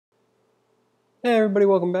Hey everybody,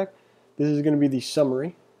 welcome back. This is going to be the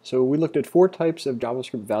summary. So we looked at 4 types of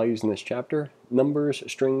JavaScript values in this chapter: numbers,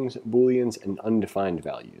 strings, booleans, and undefined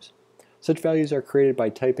values. Such values are created by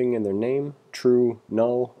typing in their name, true,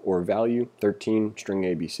 null, or value, 13, string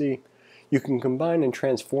ABC. You can combine and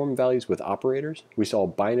transform values with operators. We saw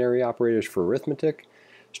binary operators for arithmetic,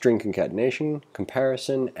 string concatenation,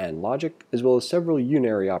 comparison, and logic, as well as several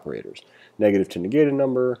unary operators: negative to negate a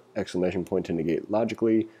number, exclamation point to negate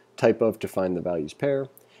logically, type of to find the values pair,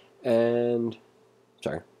 and,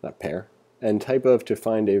 not pair, and type of to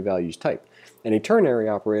find a values type, and a ternary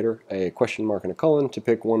operator, a question mark and a colon, to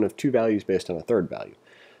pick one of 2 values based on a third value.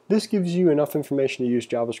 This gives you enough information to use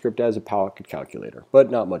JavaScript as a pocket calculator,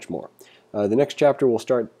 but not much more. The next chapter will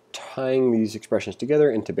start tying these expressions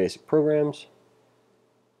together into basic programs,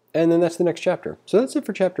 and then that's the next chapter. So that's it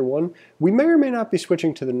for chapter 1. We may or may not be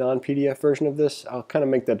switching to the non-PDF version of this. I'll kind of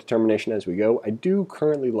make that determination as we go. I do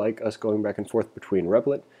currently like us going back and forth between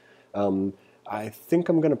Replit. I think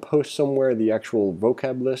I'm going to post somewhere the actual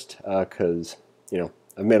vocab list because,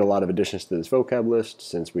 I've made a lot of additions to this vocab list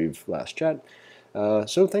since we've last chat.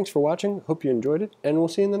 So thanks for watching. Hope you enjoyed it, and we'll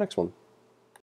see you in the next one.